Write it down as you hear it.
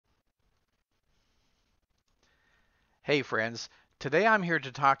Hey friends, today I'm here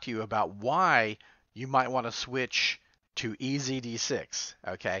to talk to you about why you might want to switch to EZD6.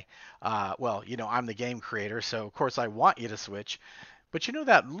 Okay, I'm the game creator, so of course I want you to switch. But you know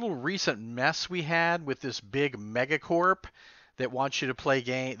that little recent mess we had with this big megacorp that wants you to play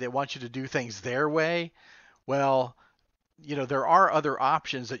game, that wants you to do things their way? Well, there are other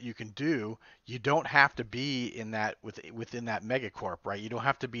options that you can do. You don't have to be within that megacorp, right? You don't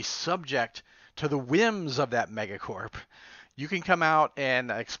have to be subject to the whims of that megacorp. You can come out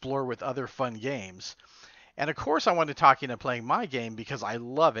and explore with other fun games. And of course, I wanted to talk into playing my game because I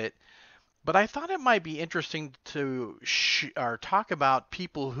love it. But I thought it might be interesting to or talk about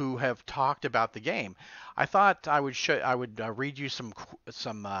people who have talked about the game. I thought I would read you some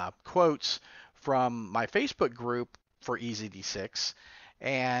quotes from my Facebook group for EZD6,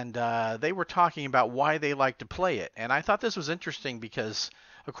 and they were talking about why they like to play it. And I thought this was interesting because,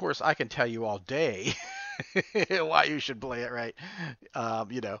 of course, I can tell you all day why you should play it, right?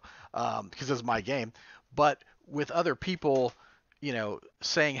 Because it's my game. But with other people,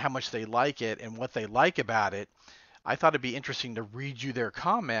 saying how much they like it and what they like about it, I thought it'd be interesting to read you their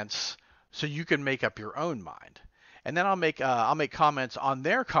comments so you can make up your own mind. And then I'll make comments on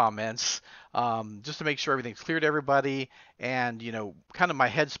their comments, just to make sure everything's clear to everybody, and kind of my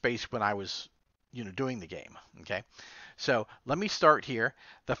headspace when I was doing the game. Okay, so let me start here.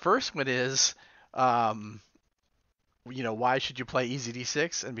 The first one is, um, why should you play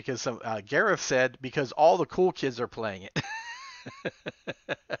EZD6? And because Gareth said because all the cool kids are playing it.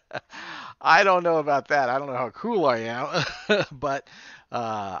 I don't know about that. I don't know how cool I am, but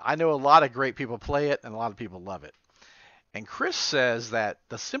I know a lot of great people play it and a lot of people love it. And Chris says that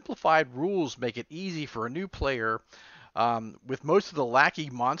the simplified rules make it easy for a new player, with most of the lackey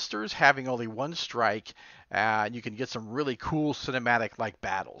monsters having only one strike. You can get some really cool cinematic like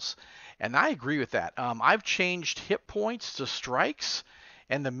battles. And I agree with that. I've changed hit points to strikes,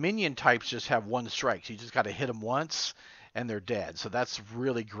 and the minion types just have one strike. So you just got to hit them once, and they're dead. So that's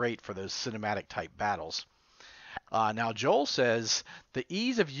really great for those cinematic type battles. Now Joel says the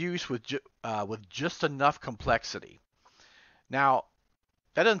ease of use with just enough complexity. Now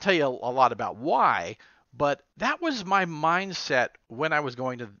that doesn't tell you a lot about why, but that was my mindset when I was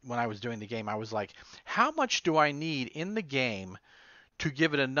doing the game. I was like, how much do I need in the game to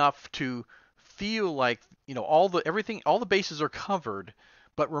give it enough to feel like all the bases are covered,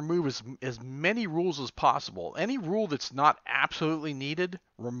 but remove as many rules as possible. Any rule that's not absolutely needed,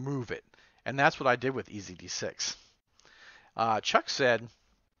 remove it, and that's what I did with EZD6. Chuck said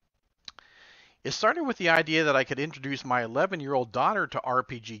it started with the idea that I could introduce my 11-year-old daughter to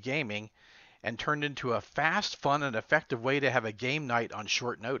RPG gaming and turned into a fast, fun, and effective way to have a game night on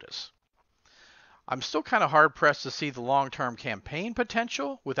short notice. I'm still kind of hard pressed to see the long-term campaign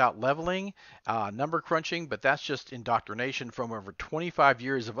potential without leveling, number crunching, but that's just indoctrination from over 25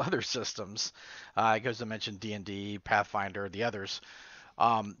 years of other systems. It goes to mention D&D, Pathfinder, the others.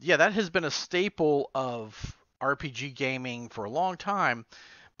 Yeah, that has been a staple of RPG gaming for a long time,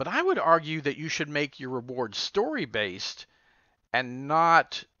 but I would argue that you should make your rewards story-based and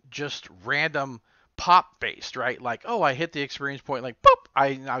not just random pop based, right? Like, oh, I hit the experience point, like, boop,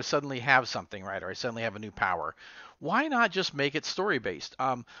 I suddenly have something, right? Or I suddenly have a new power. Why not just make it story based?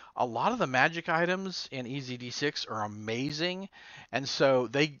 A lot of the magic items in EZD6 are amazing, and so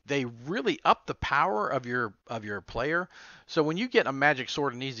they really up the power of your player. So when you get a magic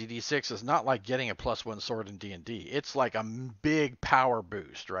sword in EZD6, it's not like getting a +1 sword in D&D. It's like a big power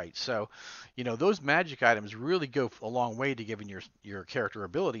boost, right? So, those magic items really go a long way to giving your character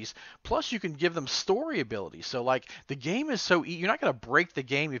abilities. Plus, you can give them story abilities. So, like, the game is you're not going to break the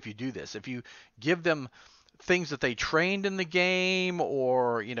game if you do this. If you give them things that they trained in the game,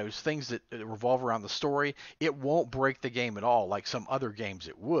 or things that revolve around the story, it won't break the game at all like some other games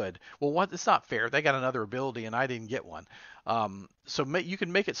it would. Well, what, it's not fair, they got another ability and I didn't get one. You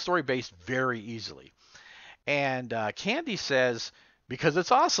can make it story based very easily. And Candy says because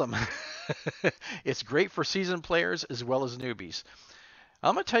it's awesome. It's great for seasoned players as well as newbies.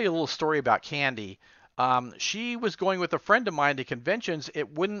 I'm going to tell you a little story about Candy. She was going with a friend of mine to conventions.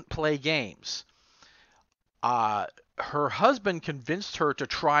 It wouldn't play games. Her husband convinced her to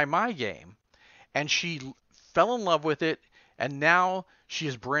try my game, and she fell in love with it, and now she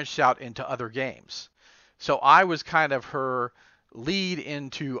has branched out into other games. So I was kind of her lead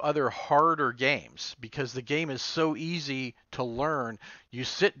into other harder games because the game is so easy to learn. You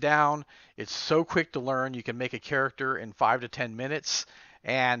sit down, it's so quick to learn. You can make a character in 5 to 10 minutes,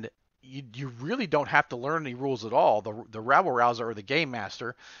 and you really don't have to learn any rules at all. The rabble rouser or the game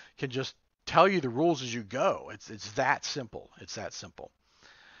master can just tell you the rules as you go. It's that simple. It's that simple.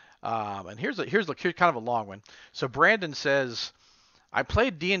 And here's kind of a long one. So Brandon says, I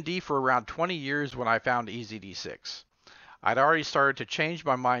played D&D for around 20 years when I found EZD6. I'd already started to change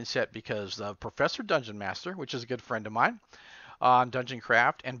my mindset because of Professor Dungeon Master, which is a good friend of mine on Dungeon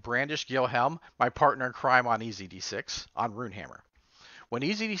Craft, and Brandish Gilhelm, my partner in crime on EZD6 on Runehammer. When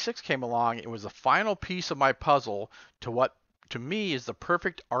EZD6 came along, it was the final piece of my puzzle to what to me is the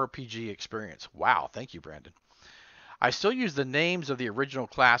perfect RPG experience. Wow, thank you, Brandon. I still use the names of the original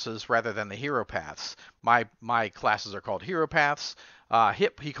classes rather than the hero paths. My classes are called hero paths.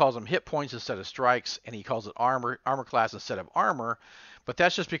 He calls them hit points instead of strikes, and he calls it armor class instead of armor. But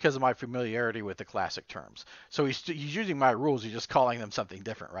that's just because of my familiarity with the classic terms. So he's using my rules. He's just calling them something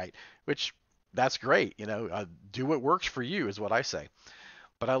different, right? Which that's great. Do what works for you is what I say.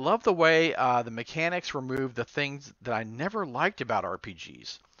 But I love the way the mechanics remove the things that I never liked about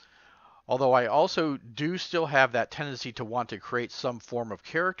RPGs. Although I also do still have that tendency to want to create some form of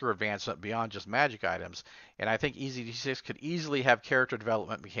character advancement beyond just magic items, and I think EZD6 could easily have character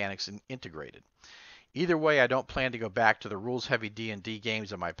development mechanics integrated. Either way, I don't plan to go back to the rules-heavy D&D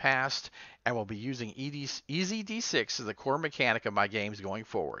games of my past, and will be using EZD6 as the core mechanic of my games going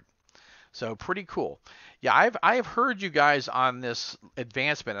forward. So pretty cool. Yeah, I've heard you guys on this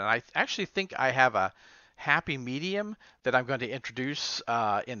advancement, and I actually think I have a happy medium that I'm going to introduce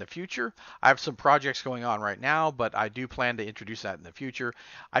in the future. I have some projects going on right now, but I do plan to introduce that in the future.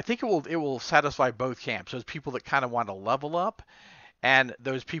 I think it will satisfy both camps. Those people that kind of want to level up, and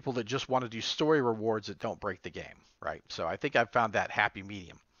those people that just want to do story rewards that don't break the game, right? So I think I've found that happy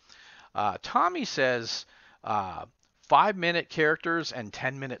medium. Tommy says 5-minute characters and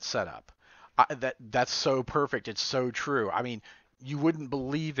 10-minute setup. That's so perfect. It's so true. I mean, you wouldn't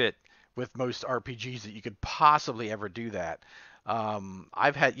believe it with most RPGs that you could possibly ever do that.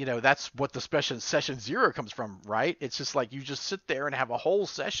 I've had, that's what the session 0 comes from, right? It's just like you just sit there and have a whole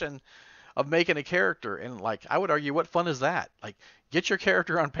session of making a character, and like I would argue, what fun is that? Like, get your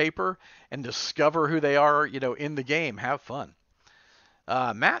character on paper and discover who they are, in the game. Have fun.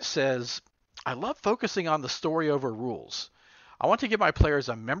 Matt says, I love focusing on the story over rules. I want to give my players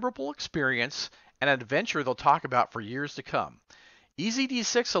a memorable experience and an adventure they'll talk about for years to come.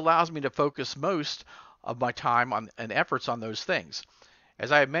 EZD6 allows me to focus most of my time and efforts on those things.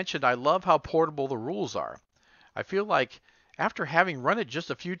 As I have mentioned, I love how portable the rules are. I feel like after having run it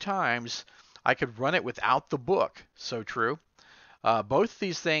just a few times, I could run it without the book. So true. Both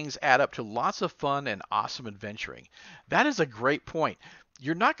these things add up to lots of fun and awesome adventuring. That is a great point.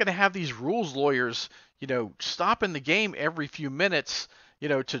 You're not going to have these rules lawyers, stopping the game every few minutes,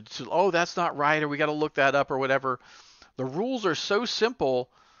 to oh, that's not right, or we got to look that up or whatever. The rules are so simple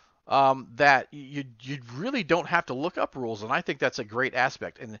that you really don't have to look up rules, and I think that's a great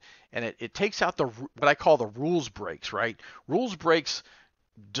aspect. And it takes out what I call the rules breaks, right? Rules breaks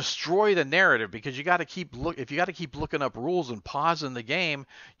destroy the narrative because if you got to keep looking up rules and pausing the game,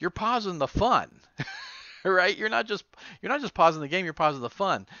 you're pausing the fun. Right? You're not just pausing the game, you're pausing the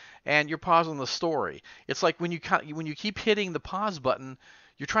fun, and you're pausing the story. It's like when you keep hitting the pause button,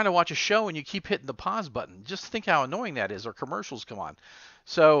 you're trying to watch a show and you keep hitting the pause button. Just think how annoying that is, or commercials come on.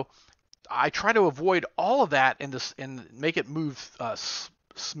 So I try to avoid all of that and make it move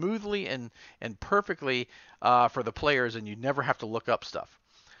smoothly and perfectly for the players, and you never have to look up stuff.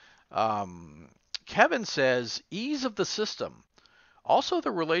 Kevin says ease of the system. Also,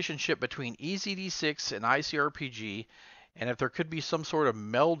 the relationship between EZD6 and ICRPG, and if there could be some sort of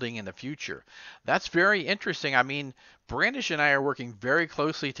melding in the future. That's very interesting. I mean, Brandish and I are working very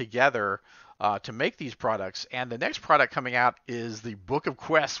closely together to make these products, and the next product coming out is the Book of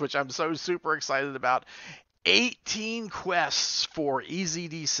Quests, which I'm so super excited about. 18 quests for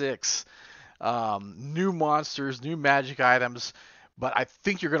EZD6. New monsters, new magic items. But I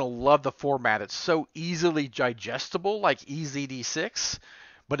think you're going to love the format. It's so easily digestible, like EZD6,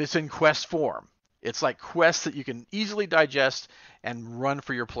 but it's in quest form. It's like quests that you can easily digest and run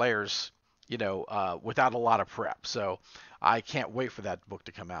for your players, without a lot of prep. So I can't wait for that book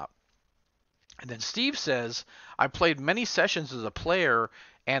to come out. And then Steve says, I played many sessions as a player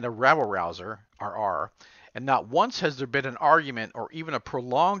and a rabble-rouser, RR, and not once has there been an argument or even a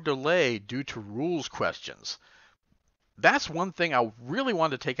prolonged delay due to rules questions. That's one thing I really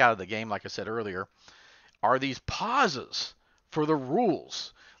wanted to take out of the game, like I said earlier, are these pauses for the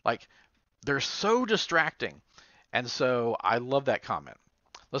rules. Like, they're so distracting. And so I love that comment.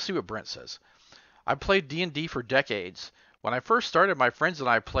 Let's see what Brent says. I played D&D for decades. When I first started, my friends and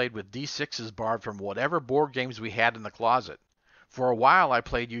I played with D6s borrowed from whatever board games we had in the closet. For a while, I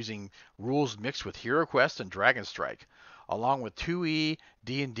played using rules mixed with Hero Quest and Dragon Strike. Along with 2E,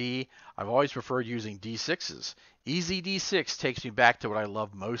 D&D, I've always preferred using D6s. EZD6 takes me back to what I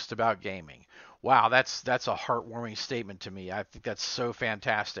love most about gaming. Wow, that's a heartwarming statement to me. I think that's so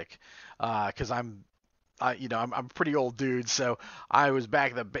fantastic. Because I'm a pretty old dude, so I was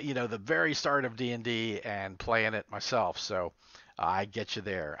back at the very start of D&D and playing it myself. So I get you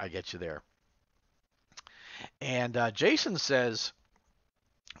there. I get you there. And Jason says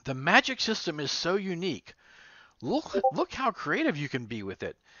the magic system is so unique. Look how creative you can be with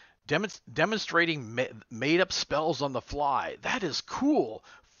it. Demonstrating made up spells on the fly. That is cool,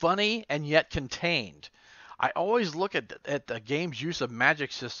 funny, and yet contained. I always look at the game's use of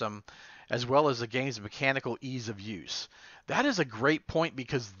magic system as well as the game's mechanical ease of use. That is a great point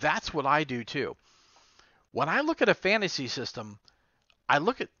because that's what I do too. When I look at a fantasy system,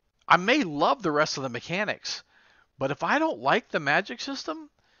 I may love the rest of the mechanics, but if I don't like the magic system,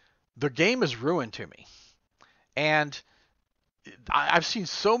 the game is ruined to me. And I've seen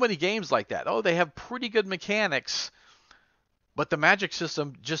so many games like that. Oh, they have pretty good mechanics, but the magic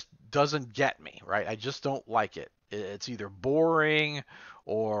system just doesn't get me, right? I just don't like it. It's either boring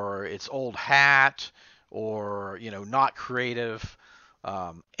or it's old hat or, not creative.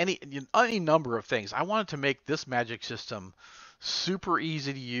 Any number of things. I wanted to make this magic system super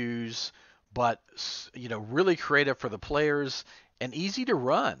easy to use, but, really creative for the players and easy to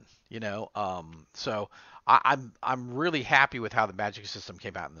run. So I'm really happy with how the magic system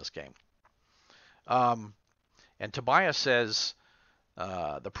came out in this game. And Tobias says,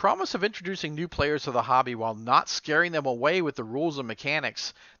 the promise of introducing new players to the hobby while not scaring them away with the rules and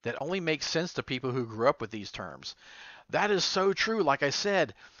mechanics that only make sense to people who grew up with these terms. That is so true. Like I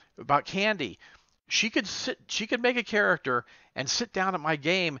said about Candy, she could make a character and sit down at my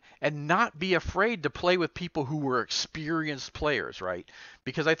game and not be afraid to play with people who were experienced players, right?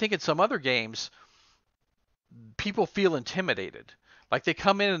 Because I think in some other games, people feel intimidated. Like they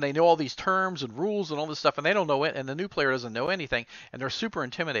come in and they know all these terms and rules and all this stuff, and they don't know it, and the new player doesn't know anything, and they're super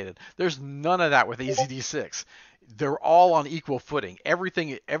intimidated. There's none of that with EZD6. They're all on equal footing.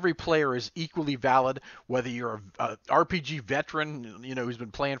 Every player is equally valid, whether you're a RPG veteran, who's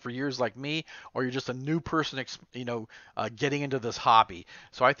been playing for years like me, or you're just a new person, getting into this hobby.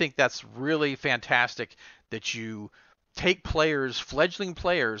 So I think that's really fantastic that you take fledgling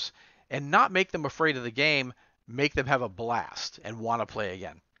players, and not make them afraid of the game, make them have a blast and want to play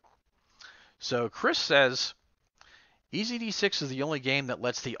again. So Chris says, EZD6 is the only game that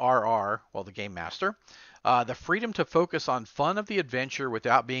lets the RR, the Game Master, the freedom to focus on fun of the adventure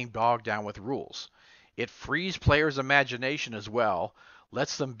without being bogged down with rules. It frees players' imagination as well,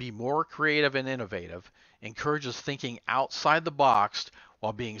 lets them be more creative and innovative, encourages thinking outside the box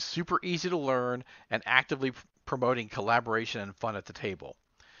while being super easy to learn and actively promoting collaboration and fun at the table.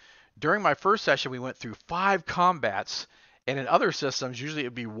 During my first session, we went through 5 combats, and in other systems, usually it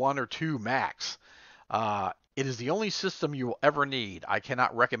would be 1 or 2 max. It is the only system you will ever need. I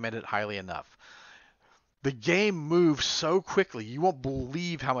cannot recommend it highly enough. The game moves so quickly, you won't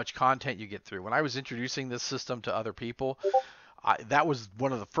believe how much content you get through. When I was introducing this system to other people, that was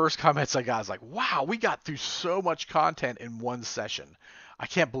one of the first comments I got. I was like, wow, we got through so much content in one session. I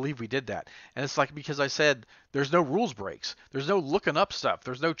can't believe we did that. And it's like, because I said there's no rules breaks. There's no looking up stuff.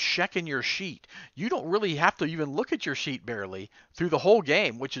 There's no checking your sheet. You don't really have to even look at your sheet barely through the whole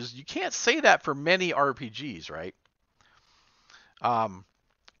game, which is, you can't say that for many RPGs, right? And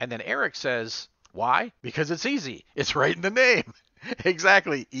then Eric says, why? Because it's easy. It's right in the name.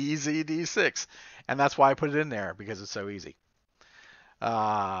 Exactly. EZD6. And that's why I put it in there, because it's so easy.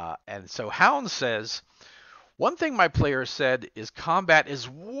 And so Hound says, one thing my players said is combat is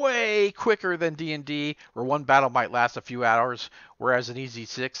way quicker than D&D, where one battle might last a few hours, whereas in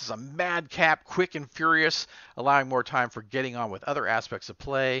EZ6 is a madcap, quick and furious, allowing more time for getting on with other aspects of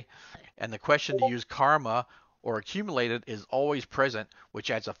play. And the question to use karma or accumulate it is always present, which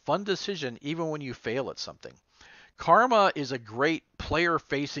adds a fun decision even when you fail at something. Karma is a great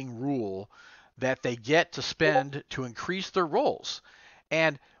player-facing rule that they get to spend to increase their rolls.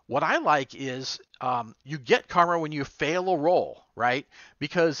 And what I like is you get karma when you fail a roll, right?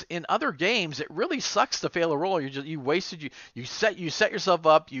 Because in other games, it really sucks to fail a roll. You set yourself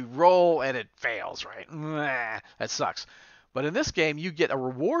up, you roll, and it fails, right? That sucks. But in this game, you get a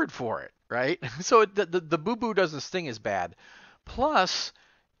reward for it, right? So the boo-boo doesn't sting as bad. Plus,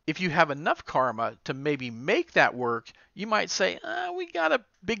 if you have enough karma to maybe make that work, you might say, we got a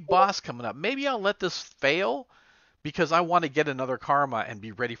big boss coming up. Maybe I'll let this fail, because I want to get another karma and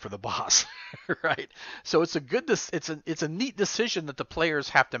be ready for the boss, right? So it's a neat decision that the players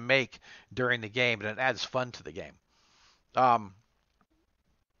have to make during the game, and it adds fun to the game.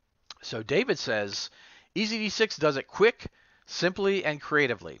 So David says, EZD6 does it quick, simply, and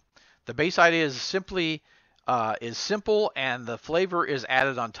creatively. The base idea is simply is simple, and the flavor is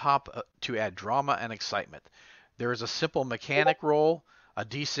added on top to add drama and excitement. There is a simple mechanic roll, a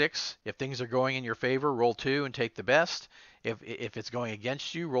d6. If things are going in your favor, roll 2 and take the best. If it's going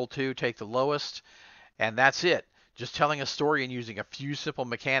against you, roll 2, take the lowest, and that's it. Just telling a story and using a few simple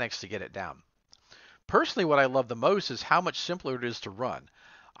mechanics to get it down. Personally, what I love the most is how much simpler it is to run.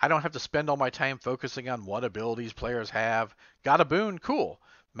 I don't have to spend all my time focusing on what abilities players have. Got a boon? Cool.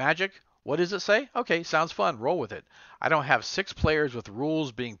 Magic? What does it say? Okay, sounds fun. Roll with it. I don't have 6 players with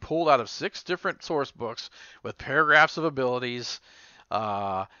rules being pulled out of 6 different source books with paragraphs of abilities.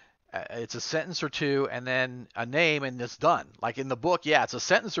 It's a sentence or two and then a name and it's done. Like in the book, yeah, it's a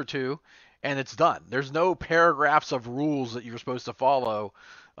sentence or two and it's done. There's no paragraphs of rules that you're supposed to follow.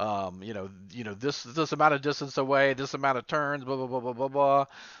 This amount of distance away, this amount of turns, blah blah blah blah blah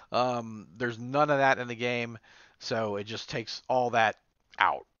blah. There's none of that in the game, so it just takes all that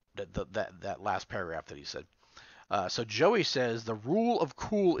out. That last paragraph that he said. So Joey says the rule of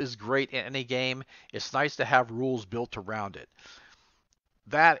cool is great in any game. It's nice to have rules built around it.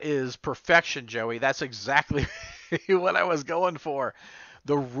 That is perfection, Joey. That's exactly what I was going for.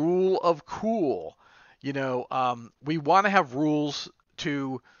 The rule of cool. We want to have rules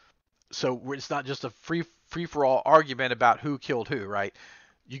so it's not just a free for all argument about who killed who, right?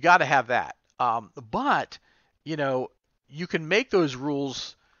 You got to have that. But you can make those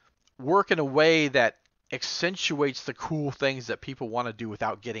rules work in a way that accentuates the cool things that people want to do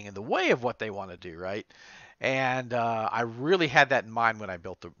without getting in the way of what they want to do, right? And I really had that in mind when I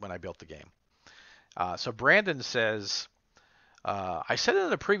built the game. So Brandon says, I said it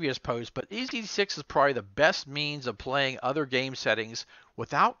in a previous post, but EZD6 is probably the best means of playing other game settings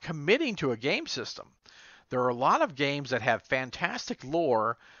without committing to a game system. There are a lot of games that have fantastic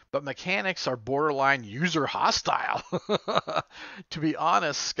lore, but mechanics are borderline user hostile. To be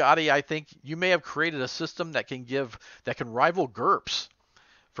honest, Scotty, I think you may have created a system that can rival GURPS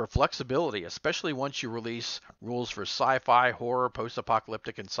for flexibility, especially once you release rules for sci-fi, horror,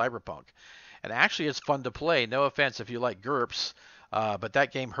 post-apocalyptic, and cyberpunk. And actually, it's fun to play. No offense if you like GURPS, but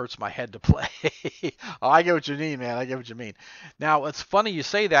that game hurts my head to play. Oh, I get what you mean, man. I get what you mean. Now, it's funny you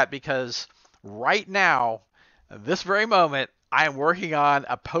say that because right now, this very moment, I am working on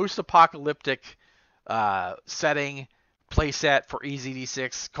a post-apocalyptic setting playset for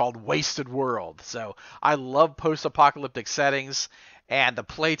EZD6 called Wasted World. So I love post-apocalyptic settings, and the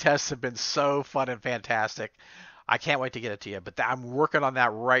playtests have been so fun and fantastic. I can't wait to get it to you, but I'm working on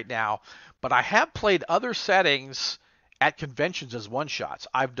that right now. But I have played other settings at conventions as one-shots.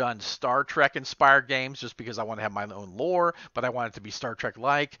 I've done Star Trek-inspired games just because I want to have my own lore, but I want it to be Star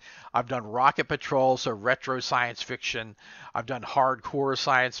Trek-like. I've done Rocket Patrol, so retro science fiction. I've done hardcore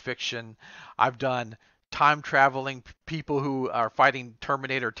science fiction. I've done time-traveling people who are fighting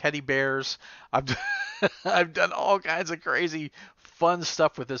Terminator teddy bears. I've done all kinds of crazy, fun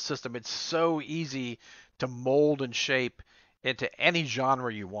stuff with this system. It's so easy to mold and shape into any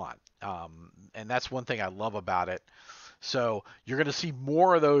genre you want. And that's one thing I love about it. So you're going to see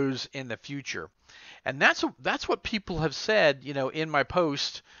more of those in the future. And that's what people have said, in my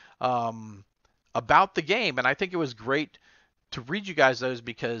post about the game. And I think it was great to read you guys those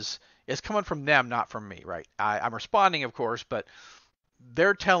because it's coming from them, not from me, right? I'm responding, of course, but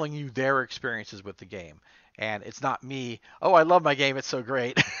they're telling you their experiences with the game. And it's not me, oh, I love my game, it's so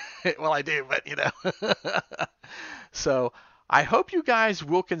great. Well, I do, but So I hope you guys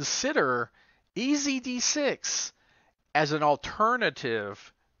will consider EZD6 as an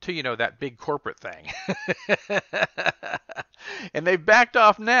alternative to, that big corporate thing. And they've backed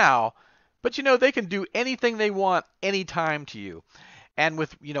off now, but they can do anything they want anytime to you. And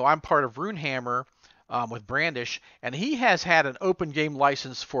with, I'm part of Runehammer with Brandish, and he has had an open game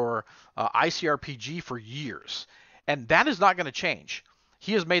license for ICRPG for years. And that is not going to change.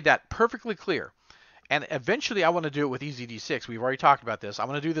 He has made that perfectly clear. And eventually I want to do it with EZD6. We've already talked about this. I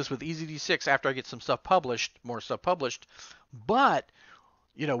want to do this with EZD6 after I get more stuff published. But,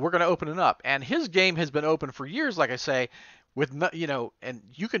 we're going to open it up. And his game has been open for years, like I say, with, and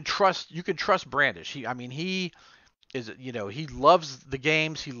you can trust Brandish. He is, he loves the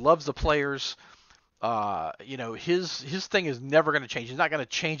games. He loves the players. His thing is never going to change. He's not going to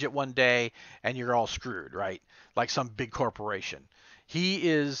change it one day and you're all screwed, right? Like some big corporation. He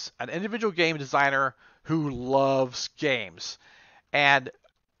is an individual game designer who loves games. And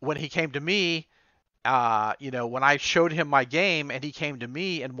when he came to me, when I showed him my game and he came to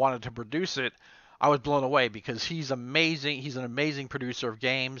me and wanted to produce it, I was blown away because he's amazing. He's an amazing producer of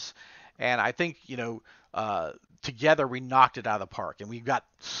games. And I think, together we knocked it out of the park. And we've got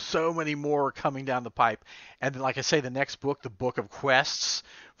so many more coming down the pipe. And like I say, the next book, the Book of Quests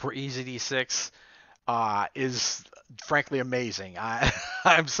for EZD6, is frankly amazing.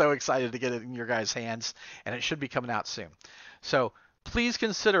 I'm so excited to get it in your guys' hands, and it should be coming out soon. So please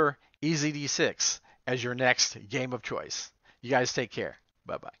consider EZD6 as your next game of choice. You guys take care.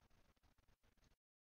 Bye bye.